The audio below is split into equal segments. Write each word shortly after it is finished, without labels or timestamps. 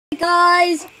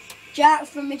guys, Jack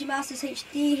from Midget Masters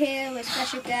HD here with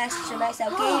special guests from XL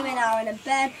Gaming, Aaron and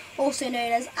Ben, also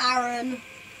known as Aaron,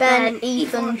 Ben,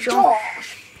 Ethan,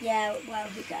 Josh. Yeah, well,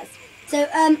 who cares? So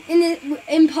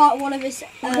in part one of this,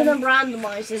 we're gonna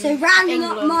randomise it. So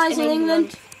randomising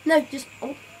England. No, just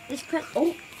press.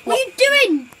 Oh, what are you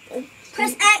doing? Oh,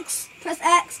 press X. Press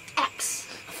X. X.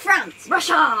 France.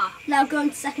 Russia. Now go on to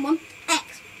the second one.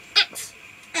 X. X.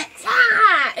 X.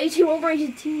 Ah! 81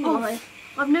 rated team. Oh.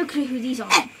 I've no clue who these are.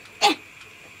 Russia!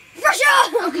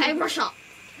 Okay, Russia.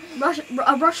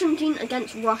 A Russian team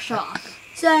against Russia.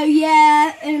 So,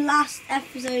 yeah, in the last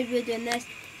episode we're doing this.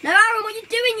 No, Aaron, what are you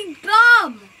doing, you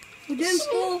bum? We're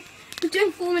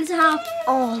doing 4 minutes and a half.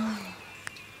 Oh.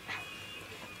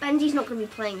 Benji's not going to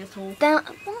be playing at all. There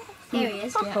he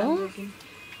is. Yeah,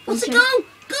 what's the goal?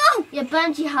 Go! Yeah,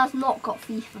 Benji has not got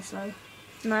FIFA, so.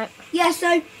 No. Yeah,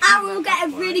 so Aaron will get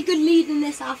a really good lead in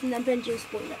this half and then Benji will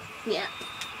spoil it. Yeah.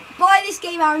 By this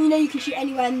game, Aaron, you know you can shoot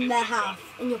anywhere in their half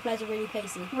and your players are really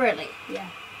pacey. Really? Yeah.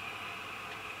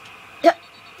 What?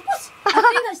 I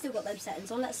think I still got them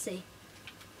settings on. Let's see.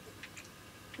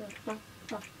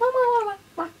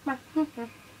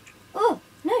 Oh,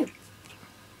 no.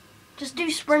 Just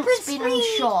do sprint speed and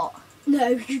shot. No,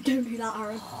 you don't do that,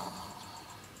 Aaron.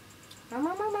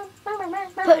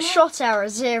 Put shot error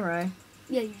 0.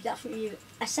 Yeah, that's what you do.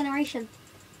 Acceleration.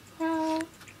 No,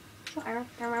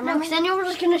 because then you're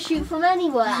just going to shoot from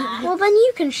anywhere. Well, then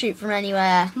you can shoot from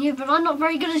anywhere. Yeah, but I'm not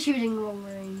very good at shooting long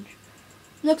range.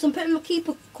 No, because I'm putting my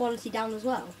keeper quality down as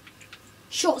well.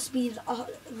 Shot speed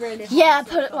really hard. Yeah,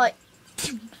 put it like...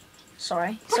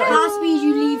 Sorry. Pass speed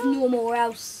you leave normal or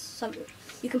else something.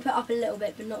 You can put up a little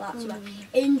bit, but not that too much.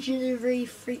 Injury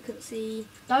frequency.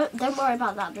 Don't worry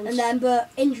about that. And then, but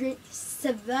injury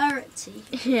severity.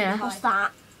 Yeah. What's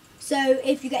that? So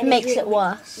if you get an makes injury, it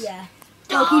worse. Yeah.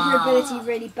 Goalkeeper ability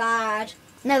really bad.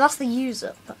 No, that's the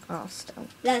user. But still.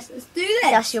 Let's do this.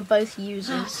 Yes, you're both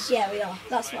users. Yeah, we are.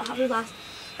 That's what happened last.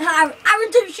 Aaron,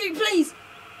 don't shoot, please.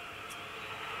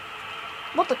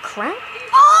 What the crap?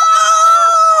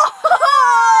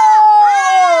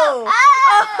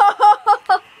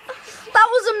 That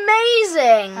was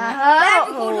amazing!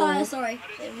 Sorry,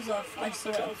 it was off. I saw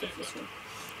it off this one.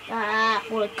 Ah,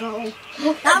 what a goal.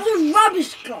 That was a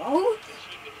rubbish goal.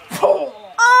 Oh!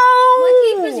 My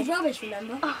keeper's rubbish,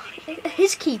 remember?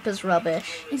 His keeper's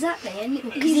rubbish. Exactly.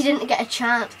 Because he didn't get a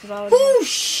chance. Because I was...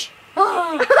 Whoosh!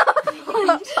 How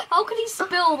could he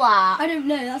spill that? I don't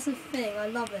know, that's the thing. I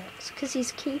love it. It's because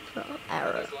he's keeper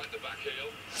error.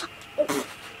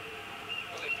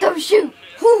 Don't shoot!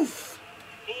 Hoof!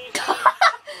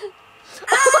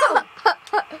 Ow!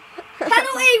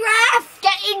 Penalty, ref!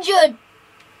 Get injured!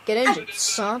 Get injured,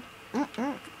 son.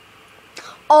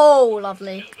 Oh,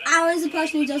 lovely. Aaron's the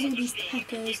person who does all these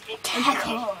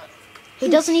tackles. He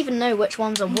doesn't even know which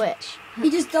ones are which. He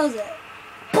just does it.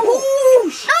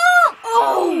 Whoosh!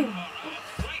 Oh!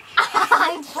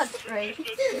 I'm punching.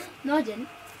 No, I didn't.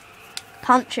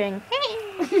 Punching.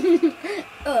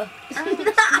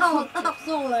 Ow, that's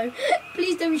solo.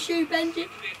 Please don't shoot, Benji.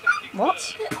 What?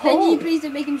 Benji, please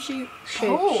don't make him shoot.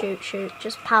 Shoot.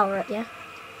 Just power it, yeah?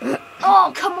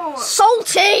 Oh, come on.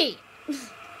 Salty!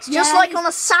 It's just like on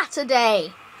a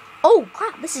Saturday. Oh,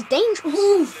 crap, this is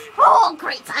dangerous. Oh,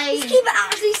 great save. His keeper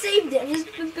actually saved it. His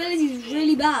ability is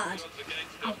really bad.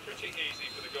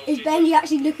 Is Benji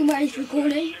actually looking where he's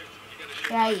recording?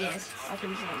 Yeah, he is. I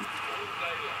can see him.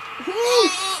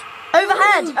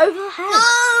 Overhead! No!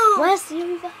 Where's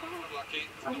the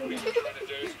overhead?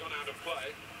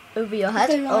 Over your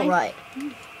head? Okay, Oh, right.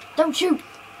 Don't shoot.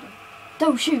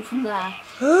 Don't shoot from there.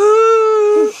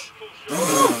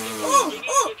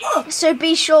 So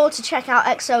be sure to check out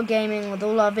XL Gaming with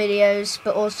all our videos,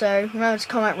 but also remember to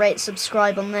comment, rate,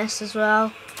 subscribe on this as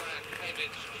well.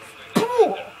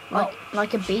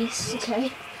 Like a beast.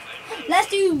 Okay. Let's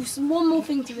do one more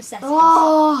thing to assess.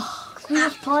 Oh,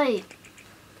 let's play.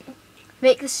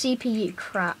 Make the CPU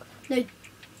crap. No,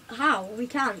 how? We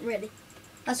can't really.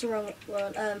 That's the wrong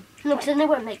one. No, because then they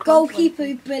won't make goalkeeper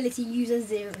ability user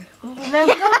 0. No, you can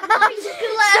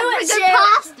go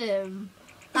past him.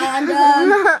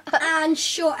 And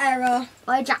shot error.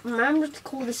 Right, Jack, remember to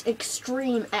call this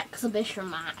extreme exhibition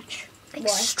match.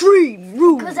 Extreme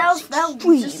rules. Because they'll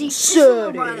just see this is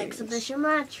an exhibition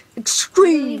match.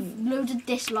 Extreme. Loads of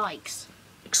dislikes.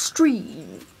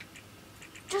 Extreme.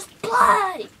 Just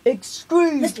play.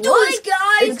 Extreme. Let's do this,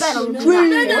 guys. Extreme.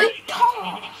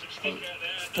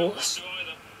 Force.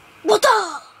 What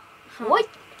the? What?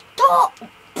 Top.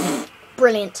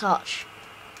 Brilliant touch.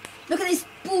 Look at this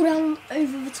ball down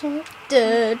over the top.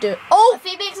 Oh! If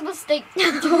he makes a mistake.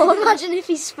 Imagine if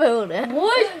he spilled it.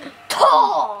 What?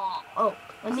 Top. Oh.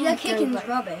 Your kicking's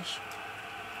rubbish.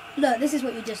 Look, this is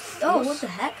what you just... Oh, what the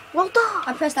heck? Well done.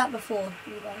 I pressed that before,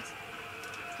 you guys.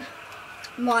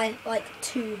 My, like,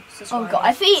 2 subscribers. Oh god,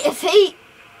 if he...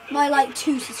 My, like,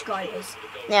 2 subscribers.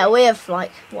 Yeah, we have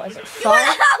like, what is it, 5? God!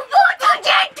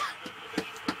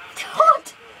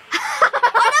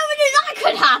 I never knew that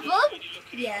could happen.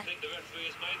 Yeah.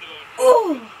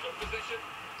 Oh!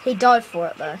 He died for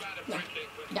it though.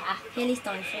 Nah. He at least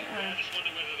died for it.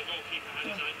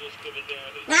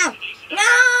 No!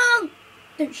 No!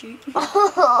 Don't shoot.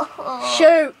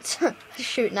 Shoot!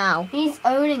 Shoot now. He's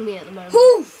owning me at the moment.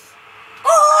 Poof!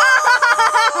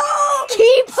 Oh!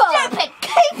 Keeper! Stupid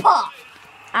keeper!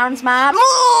 Aaron's mad.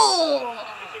 Oh!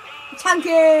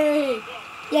 Tanky!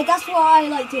 Yeah, that's why I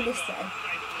like doing this then.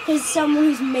 He's someone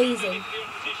who's amazing.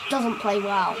 Doesn't play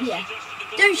well. Yeah.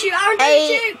 Don't shoot, Aaron, don't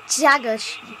shoot! Jagger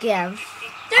give.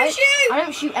 Don't shoot! I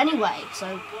don't shoot anyway,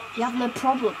 so you have no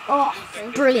problem. Oh,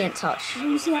 Brilliant touch. Did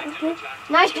you see that before?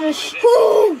 now he's gonna shoot.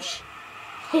 Whoosh!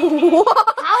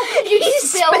 What? How could you He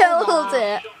spill spilled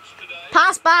that? it.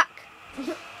 Pass back.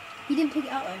 You didn't pick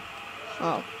it up though.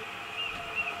 Oh.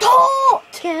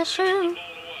 Taught! Yeah, shoot.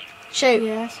 Shoot.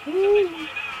 Yes.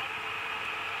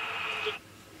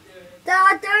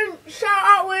 Dad, don't shout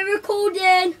out, we're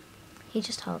recording! He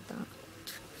just held that.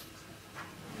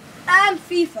 And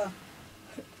FIFA.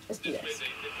 Let's do this.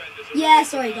 Yeah,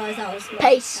 sorry guys, that was...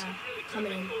 Pace.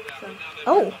 Coming in.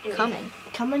 Oh, coming.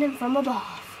 Coming in from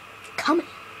above. Coming.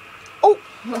 Oh.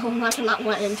 Well, imagine that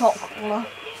went in top corner.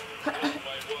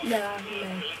 No.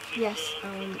 Yes,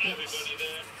 yes.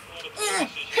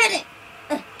 Hit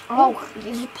it! Oh,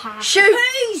 he's a pass. Shoot.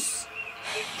 Peace!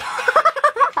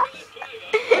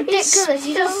 Ridiculous,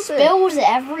 he just spilled spills it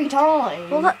every time.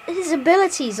 Well, his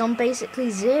ability's on basically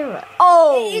 0.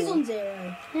 Oh. It is on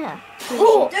 0. Yeah.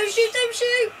 Oh. Don't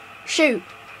shoot! Shoot.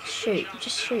 Shoot.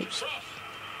 Just shoot.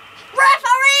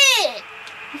 Referee!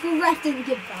 If the ref didn't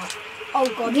give that. Oh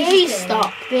god, B he's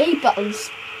stop. B buttons.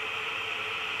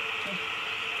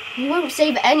 You won't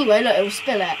save it anyway, look, it'll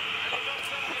spill it.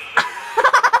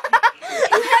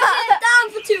 You held it down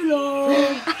for too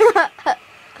long.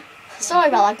 Sorry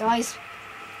about that, guys.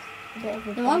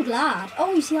 No, I'm glad.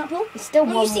 Oh, you see that ball? It's still Oh,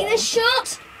 one you see more. this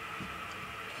shot?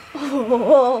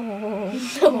 Oh.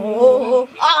 Oh.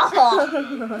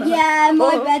 Yeah,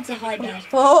 my bed's a high bed.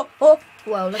 Oh.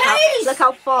 Whoa, look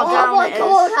how far down Oh my it is.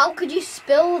 god, how could you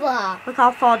spill that? Look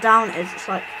how far down it is. It's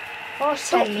like Oh,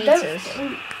 10 meters.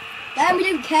 Then we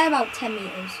don't care about 10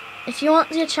 meters. If you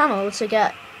want your channel to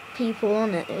get people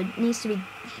on it, it needs to be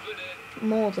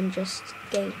more than just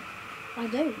game. I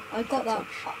don't. I've got that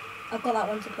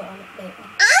one to put on it later.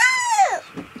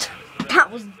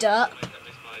 That was dirt.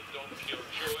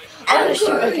 I'm gonna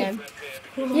shoot again.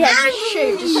 Yeah, just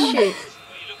shoot.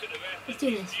 Let's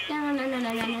do this.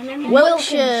 No.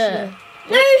 Wiltshire.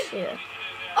 Wiltshire.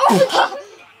 Oh,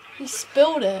 He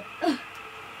spilled it.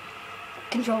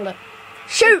 Control it.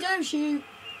 Shoot! don't shoot.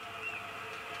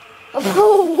 Oh, that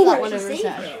Actually one over his saved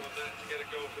head.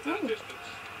 it.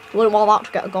 Wouldn't want that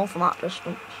to get a goal from that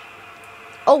distance.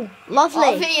 Oh, lovely.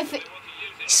 Oh, if it,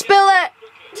 Spill it!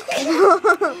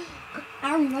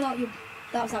 Aaron, run out your...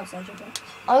 That was outside your door.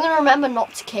 I'm gonna remember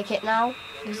not to kick it now,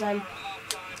 because then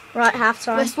Right, half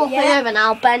we're time. swapping Yeah. over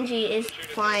now. Benji is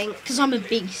flying. Because I'm a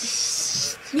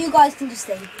beast. You guys can just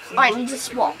stay. I need to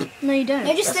swap. No, you don't.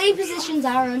 No, just stay in positions,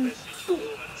 Aaron.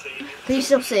 Can you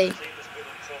still see?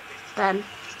 Ben.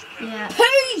 Yeah.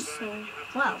 Peace!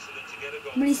 Wow.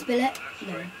 Will you spill it?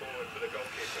 No.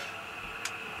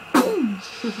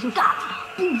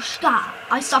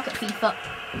 I suck at FIFA.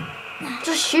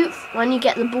 Just shoot when you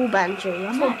get the ball, Benji.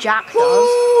 That's what Jack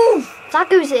does. That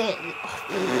goes in.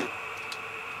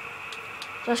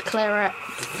 Just clear it.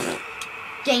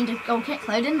 Gained a goal kick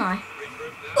though, didn't I?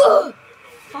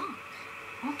 Fuck.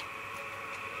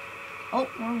 Oh,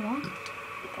 wrong one.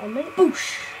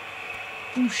 Boosh.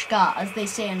 Booshka, as they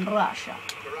say in Russia.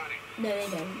 No, they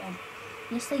don't. No.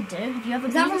 Yes, they do. Have you ever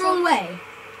Is that been the wrong way?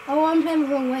 Oh, I'm playing the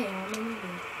wrong way now.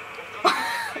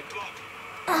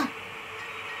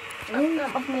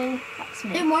 Of me. That's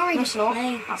me. Don't worry, No, just it's not.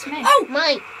 play. That's me. Oh!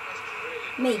 Mate.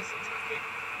 Me.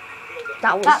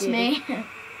 That was That's you. me.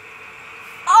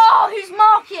 Oh, who's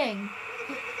marking?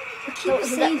 Keep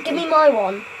saved. Give me my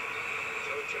one.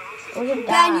 Or your Ben,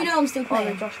 dad. you know I'm still Oh,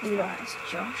 playing. Josh Wheeler. It's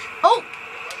Josh. Oh!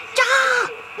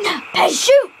 Hey,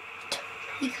 shoot!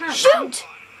 You can't. Shoot!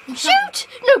 You can't. Shoot!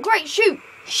 No, great, shoot!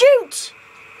 Shoot!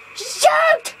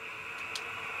 Shoot!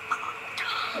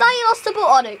 Now you lost the ball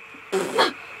on it.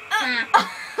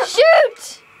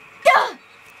 Shoot!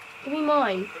 Give me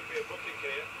mine.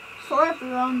 For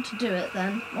everyone to do it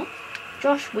then. What?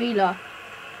 Josh Wheeler.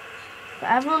 But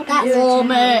everyone can That's do it.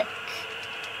 Mick.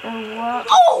 it'll work.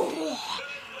 Oh!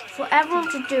 For everyone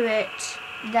to do it,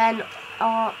 then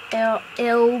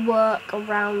it'll work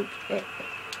around it.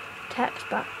 Text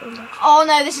back. Oh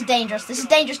no, this is dangerous. This is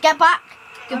dangerous. Get back.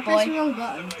 Good I pressed the boy. wrong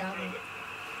button, damn it.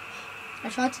 I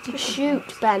tried to do Shoot,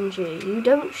 Benji. You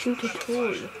don't shoot at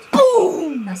all.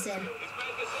 Boom! That's it.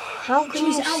 How can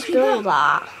you steal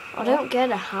that? I don't get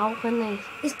it. How can they?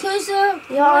 It's because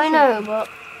Yeah, I know, but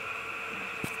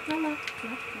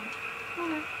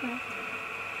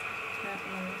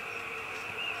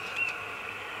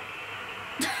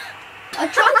I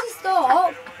tried to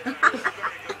stop.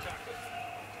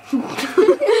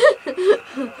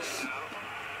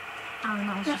 Oh,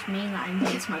 that was just me that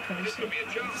invades my person.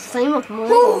 same with me.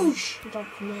 Whoosh! Not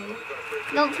for me.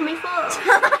 Not for me first.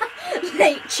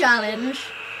 Late challenge.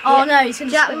 Oh no, he's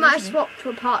gonna Jack, we swim, might isn't he? swap to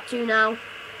a part 2 now.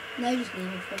 No, just leave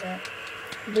it for that.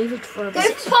 Leave it for a Go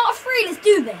bit. to part 3, let's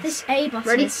do this. This A button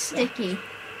Ready? is sticky.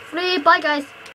 3, bye guys.